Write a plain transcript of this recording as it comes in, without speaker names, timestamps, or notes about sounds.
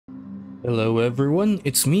Hello everyone,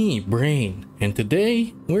 it's me, Brain, and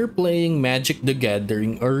today we're playing Magic the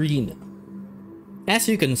Gathering Arena. As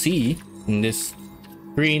you can see in this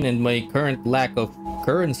screen and my current lack of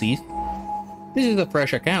currencies, this is a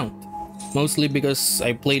fresh account. Mostly because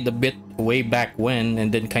I played a bit way back when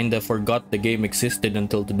and then kinda forgot the game existed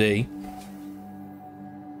until today.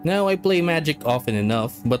 Now I play Magic often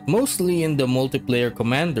enough, but mostly in the multiplayer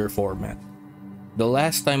Commander format. The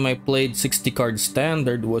last time I played 60 card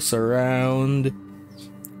standard was around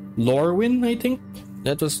Lorwyn, I think.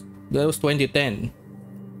 That was 2010.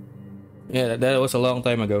 Yeah, that was a long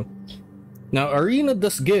time ago. Now Arena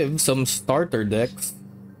does give some starter decks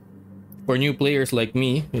for new players like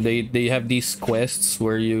me. They have these quests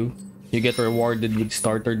where you get rewarded with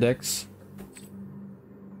starter decks.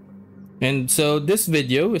 And so this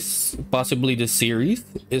video is possibly the series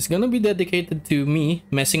is gonna be dedicated to me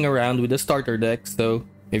messing around with the starter deck. So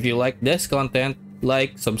if you like this content,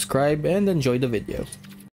 like, subscribe, and enjoy the video.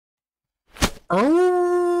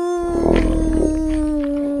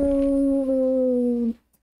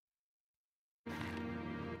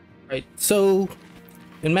 Right, so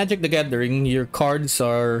in Magic the Gathering, your cards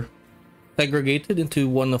are segregated into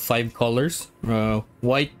one of 5 colors: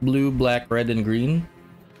 white, blue, black, red, and green.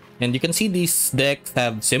 And you can see these decks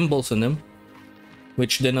have symbols on them,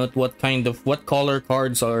 which denote what color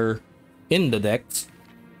cards are in the decks.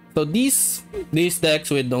 So these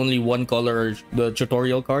decks with only one color are the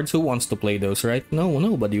tutorial cards. Who wants to play those, right? No,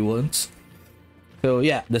 nobody wants. So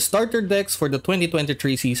yeah, the starter decks for the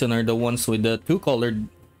 2023 season are the ones with the two colored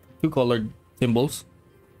symbols.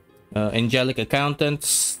 Angelic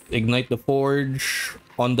Accountants, Ignite the Forge,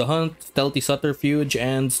 On the Hunt, Stealthy Subterfuge,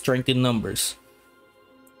 and Strength in Numbers.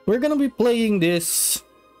 We're gonna be playing this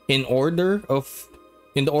in the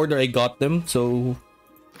order I got them. So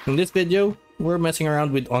in this video, we're messing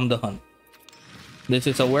around with On the Hunt. This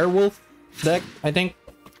is a werewolf deck, I think.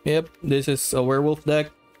 Yep, this is a werewolf deck.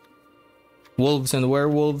 Wolves and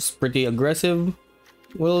werewolves, pretty aggressive.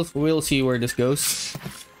 We'll see where this goes.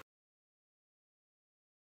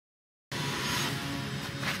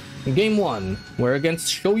 Game 1, we're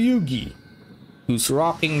against Shoyugi, who's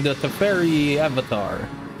rocking the Teferi avatar.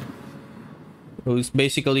 Who's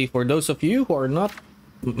basically, for those of you who are not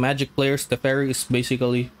Magic players, Teferi is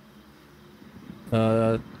basically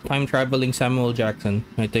time traveling Samuel Jackson.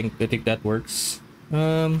 I think that works.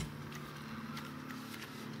 Our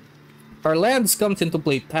lands comes into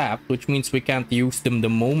play tapped, which means we can't use them the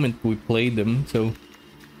moment we play them. So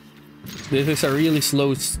this is a really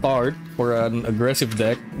slow start for an aggressive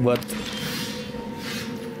deck, but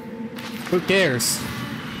who cares?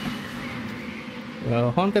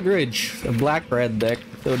 Haunted Ridge, a black-red deck,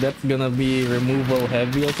 so that's gonna be removal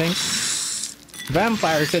heavy, I think.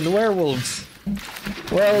 Vampires and werewolves.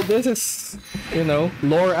 Well, this is,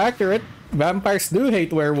 lore accurate. Vampires do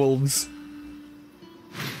hate werewolves.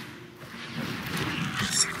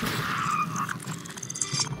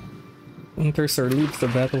 Enters or leaves the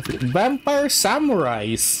battlefield. Vampire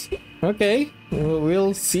Samurais! Okay,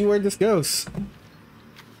 we'll see where this goes.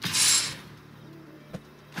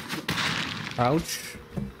 Ouch.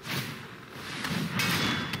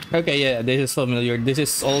 Okay, yeah, this is familiar. This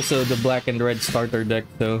is also the black and red starter deck,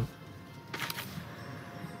 though.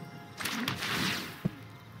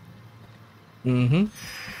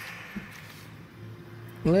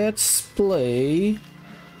 Let's play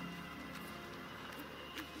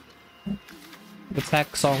the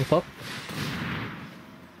pack song pop.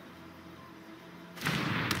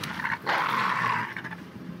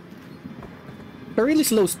 A really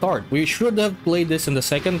slow start. We should have played this in the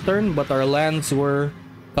second turn, but our lands were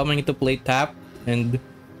coming into play tap and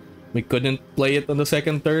we couldn't play it on the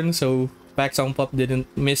second turn, so Pack Song Pop didn't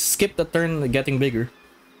skip the turn getting bigger.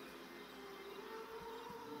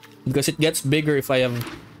 Because it gets bigger if I have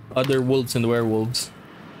other wolves and werewolves.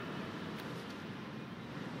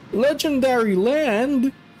 Legendary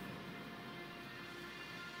land?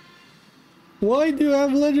 Why do you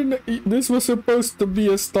have legendary? This was supposed to be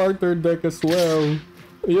a starter deck as well.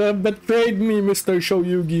 You have betrayed me, Mr.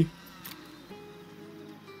 Shoyugi.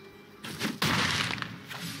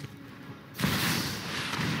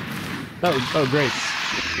 Oh great.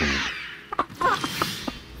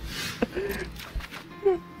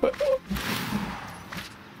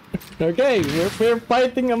 Okay, we're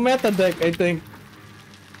fighting a meta deck, I think.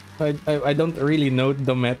 I don't really know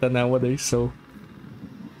the meta nowadays, so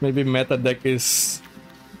maybe meta deck is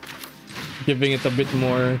giving it a bit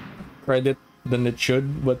more credit than it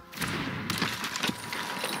should, but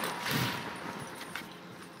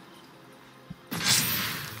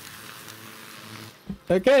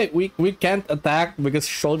okay, we can't attack because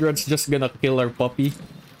Shoulder's just gonna kill our puppy.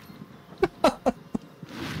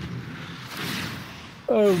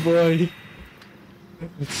 Oh boy.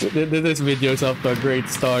 This video's off to a great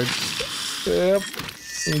start. Yep.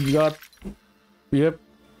 We got... Yep.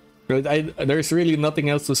 There's really nothing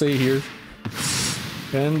else to say here.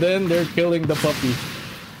 And then they're killing the puppy.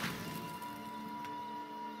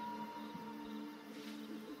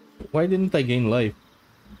 Why didn't I gain life?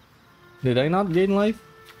 Did I not gain life?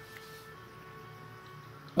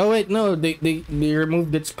 Oh wait, no, they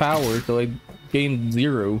removed its power, so I gained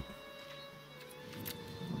 0.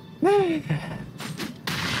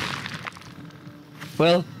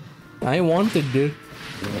 Well, I wanted to.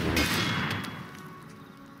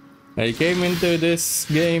 I came into this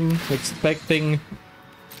game expecting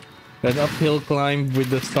an uphill climb with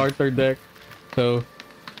the starter deck, so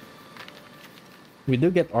we do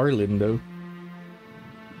get Arlen though.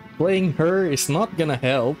 Playing her is not gonna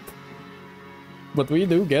help, but we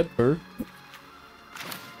do get her.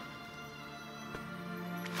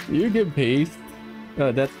 You give haste.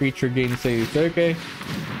 Oh, that creature gains haste. Okay.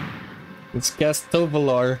 Let's cast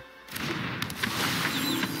Tovalar.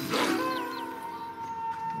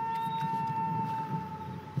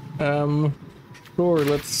 Sure,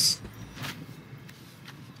 let's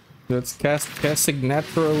cast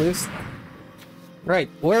Naturalist. Right,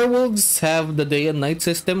 werewolves have the day and night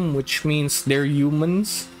system, which means they're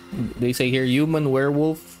humans. They say here human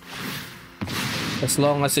werewolf. As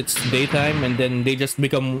long as it's daytime, and then they just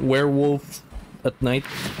become werewolf at night.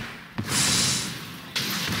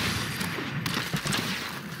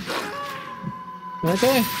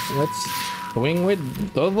 Okay, let's swing with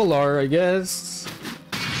Tovalar, I guess.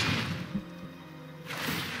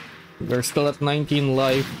 We're still at 19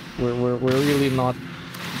 life. We're really not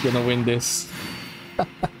gonna win this.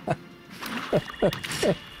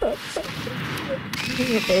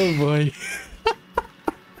 Oh boy.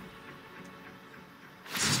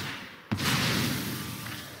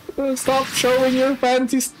 Stop showing your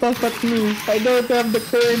fancy stuff at me. I don't have the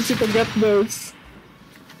currency to get those.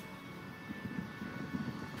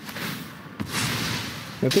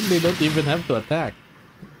 I think they don't even have to attack.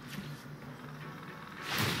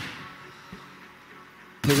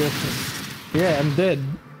 Yeah, I'm dead.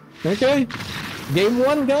 Okay. Game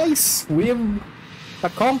 1, guys. We have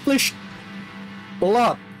accomplished a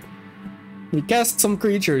lot. We cast some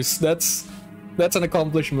creatures. That's an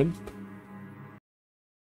accomplishment.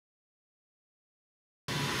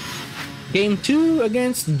 Game 2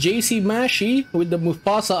 against JC Mashi with the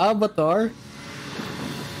Mufasa avatar.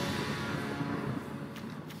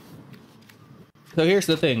 So here's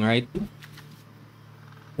the thing, right?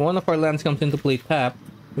 One of our lands comes into play tapped.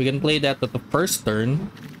 We can play that at the first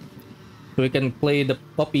turn. So we can play the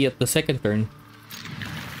puppy at the second turn.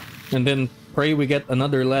 And then pray we get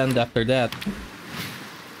another land after that.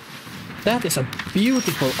 That is a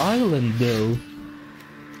beautiful island though.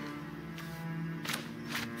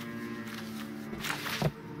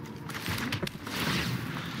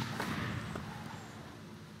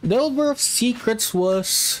 Delver of Secrets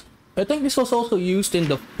was... I think this was also used in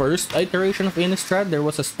the first iteration of Innistrad. There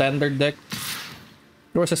was a standard deck.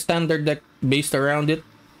 There was a standard deck based around it.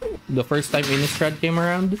 The first time Innistrad came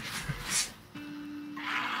around.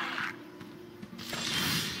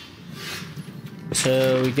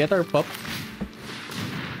 So we get our pup.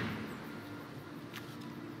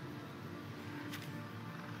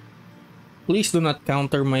 Please do not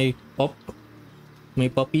counter my pup. My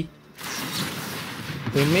puppy.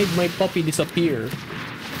 They made my puppy disappear.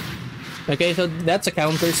 Okay, so that's a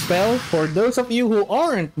counter spell. For those of you who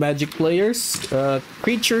aren't Magic players,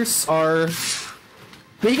 creatures are...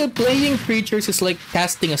 Basically, playing creatures is like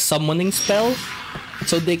casting a summoning spell.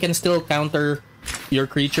 So they can still counter your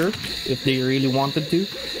creature if they really wanted to.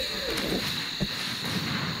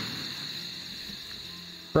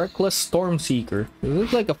 Reckless Stormseeker. This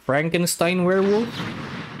is like a Frankenstein werewolf.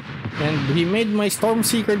 And he made my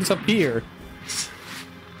Stormseeker disappear.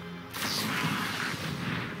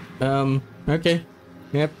 Okay.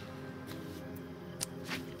 Yep.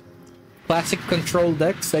 Classic control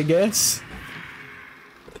decks, I guess.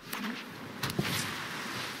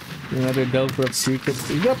 Another Delver of Secrets.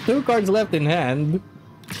 He's got 2 cards left in hand.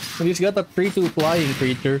 And he's got a 3/2 flying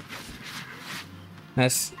creature.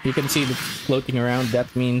 As you can see, it's floating around.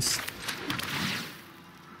 That means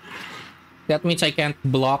I can't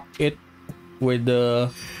block it with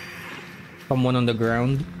someone on the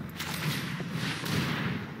ground.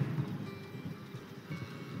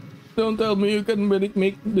 Don't tell me you can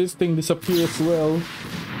make this thing disappear as well.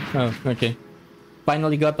 Oh, okay.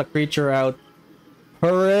 Finally got the creature out.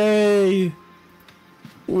 Hooray!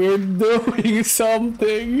 We're doing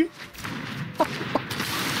something!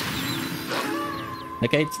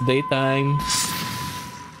 Okay, it's daytime.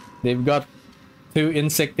 They've got 2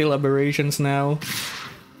 insectile aberrations now.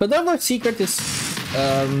 But the other secret is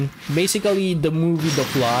basically the movie The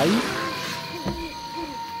Fly,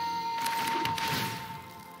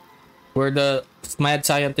 where the mad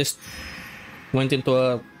scientist went into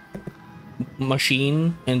a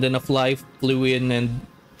machine and then a fly flew in and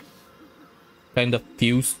kind of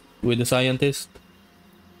fused with the scientist.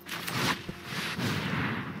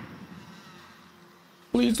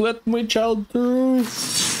 Please let my child through.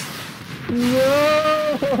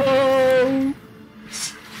 No!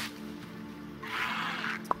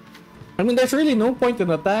 I mean, there's really no point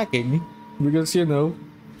in attacking because, you know,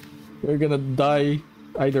 we're gonna die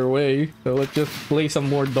either way. So let's just play some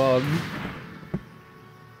more dog.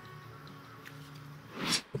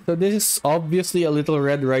 So this is obviously a Little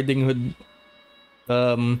Red Riding Hood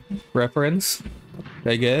reference,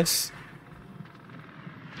 I guess.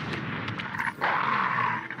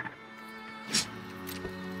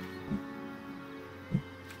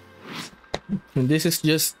 And this is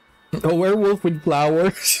just a werewolf with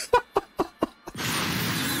flowers.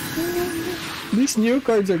 These new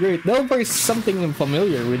cards are great. Delver is something I'm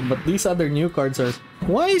familiar with, but these other new cards are...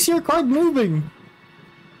 Why is your card moving?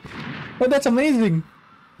 Oh, that's amazing.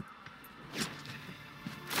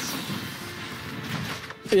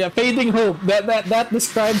 Yeah, Fading Hope. That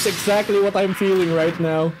describes exactly what I'm feeling right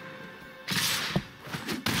now.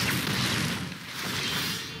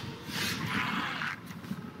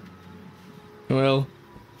 Well,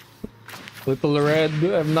 Little Red,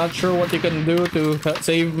 I'm not sure what you can do to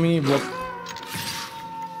save me, but...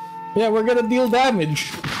 Yeah, we're gonna deal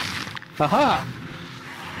damage. Haha!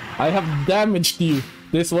 I have damaged you.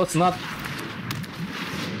 This was not...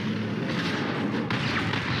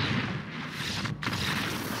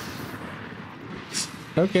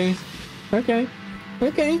 Okay. Okay.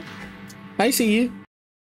 Okay. I see you.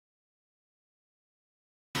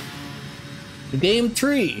 Game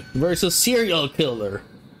 3 versus Serial Killer.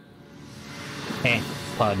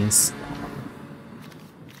 Puns.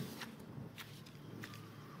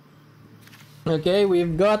 Okay,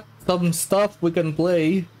 we've got some stuff we can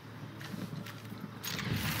play.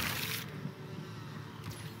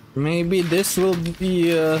 Maybe this will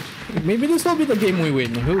be the game we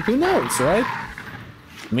win. Who knows, right?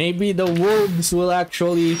 Maybe the wolves will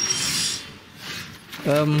actually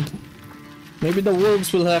maybe the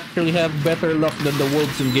wolves will actually have better luck than the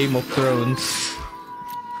wolves in Game of Thrones.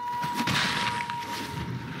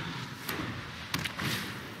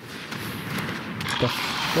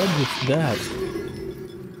 What is that?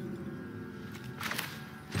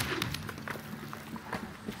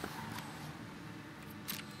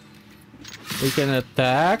 We can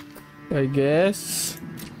attack, I guess.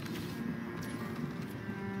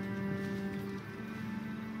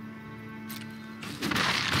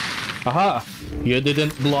 Aha! You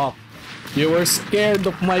didn't block. You were scared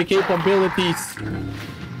of my capabilities.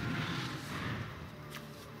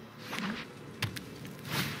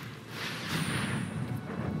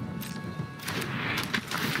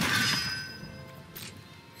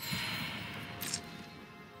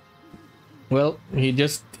 Well, he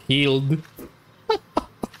just healed.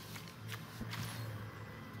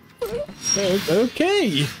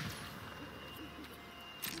 Okay.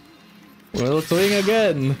 We'll swing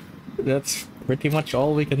again. That's pretty much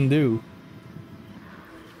all we can do.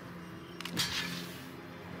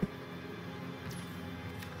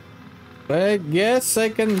 I guess I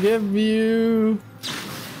can give you...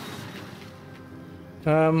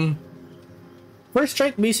 First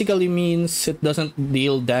strike basically means it doesn't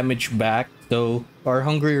deal damage back, so our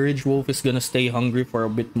hungry Ridge Wolf is gonna stay hungry for a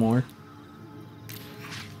bit more.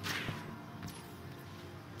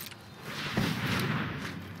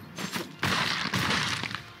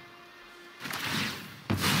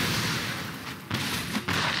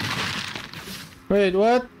 Wait,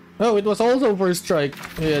 what? Oh, it was also first strike.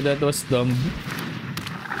 Yeah, that was dumb.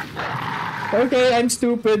 Okay, I'm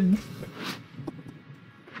stupid.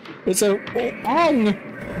 It's a... Ang!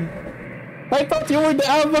 I thought you were the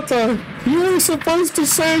avatar! You were supposed to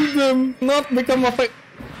save them, not become a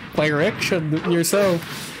Pyrection yourself.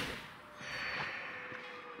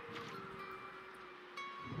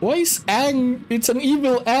 Why is Ang? It's an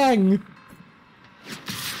evil Ang!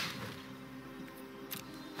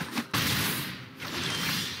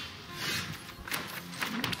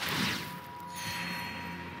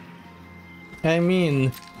 I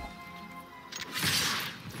mean...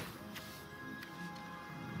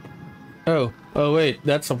 Oh wait,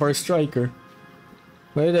 that's a first striker.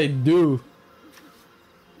 What did I do?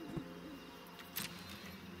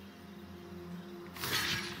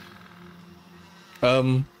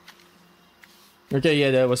 Okay,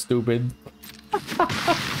 yeah, that was stupid.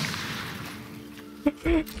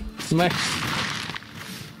 My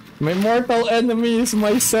mortal enemy is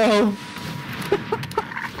myself.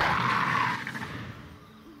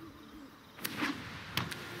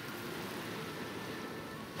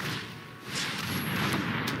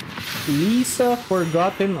 Lisa,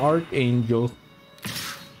 Forgotten Archangel.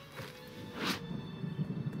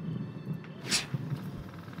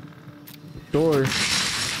 Sure.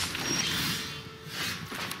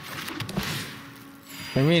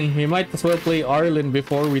 I mean, we might as well play Arlen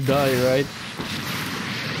before we die, right?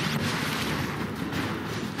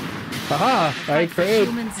 Haha! I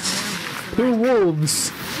create 2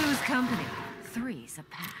 wolves! Two's company, three's a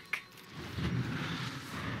pack.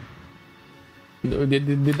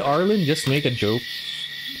 Did Arlen just make a joke?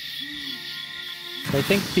 I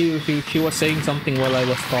think she was saying something while I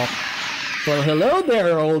was talking. Well, hello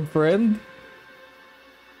there, old friend!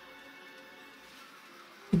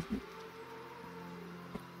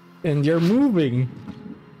 And you're moving.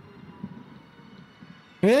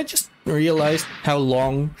 I just realized how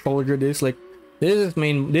long shouldered is. Like this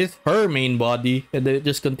is her main body, and then it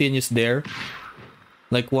just continues there,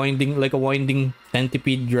 like a winding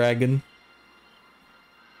centipede dragon.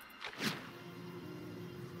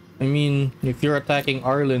 I mean, if you're attacking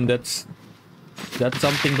Arlen, that's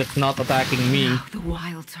something that's not attacking me. The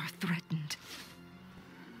wilds are threatened.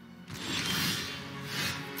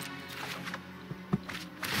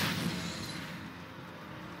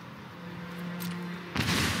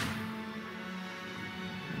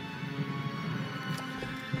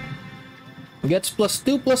 Gets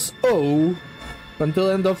 +2/+0 until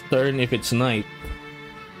end of turn if it's night.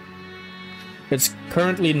 It's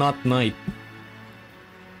currently not night.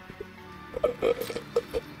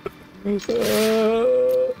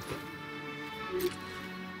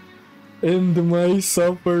 End my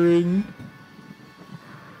suffering.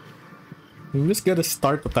 I'm just gonna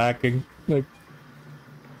start attacking. Like,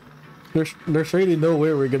 there's really no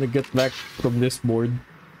way we're gonna get back from this board.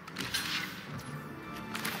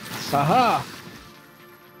 Aha!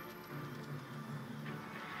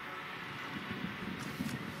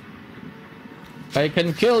 I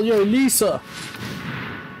can kill your Lisa!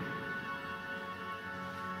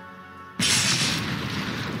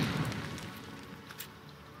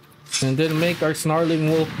 And then make our snarling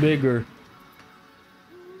wolf bigger.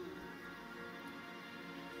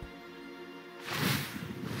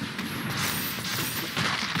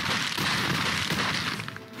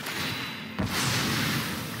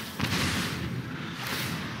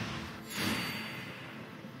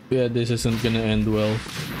 Yeah, this isn't gonna end well.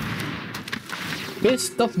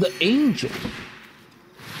 Fist of the Angel.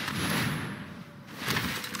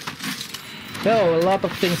 Oh, a lot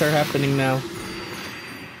of things are happening now.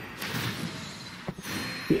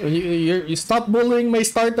 You stop bullying my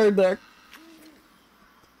starter deck.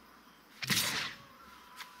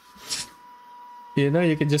 You know,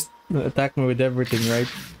 you can just attack me with everything, right?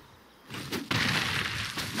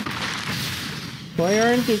 Why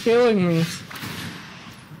aren't you killing me?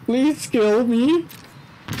 Please kill me.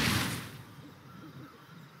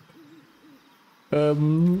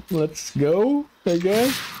 Let's go, I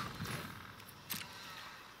guess.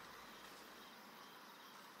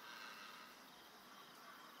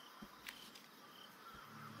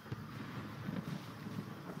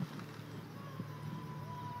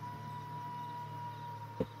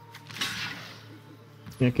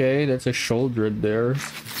 Okay, that's a Sholdred there.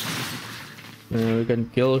 We can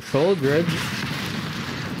kill Sholdred.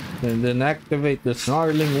 And then activate the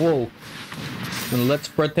Snarling Wolf. And let's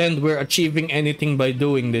pretend we're achieving anything by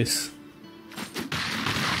doing this.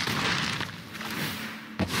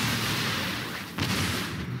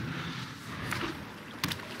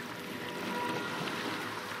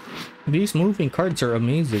 These moving cards are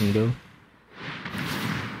amazing though.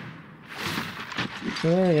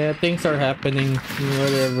 Yeah, things are happening.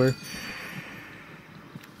 Whatever.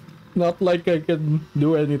 Not like I can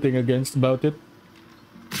do anything against about it.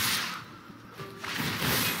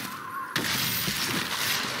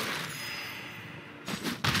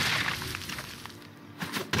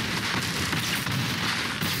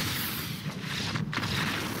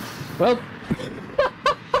 Well,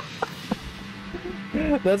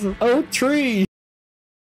 that's an 0-3.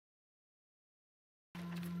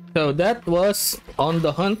 So that was On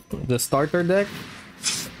the Hunt, the starter deck.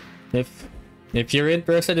 If you're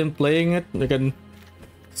interested in playing it, you can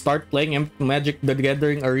start playing Magic the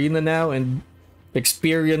Gathering Arena now and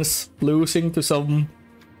experience losing to some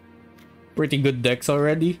pretty good decks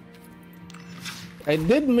already. I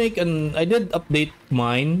did update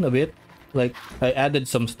mine a bit. Like, I added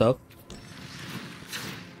some stuff.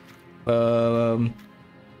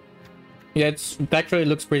 Yeah, it actually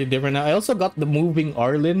looks pretty different. I also got the moving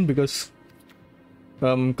Arlen because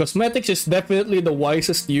cosmetics is definitely the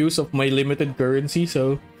wisest use of my limited currency,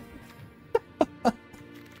 so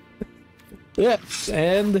yeah,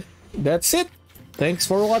 and that's it. Thanks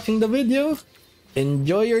for watching the video.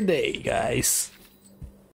 Enjoy your day, guys.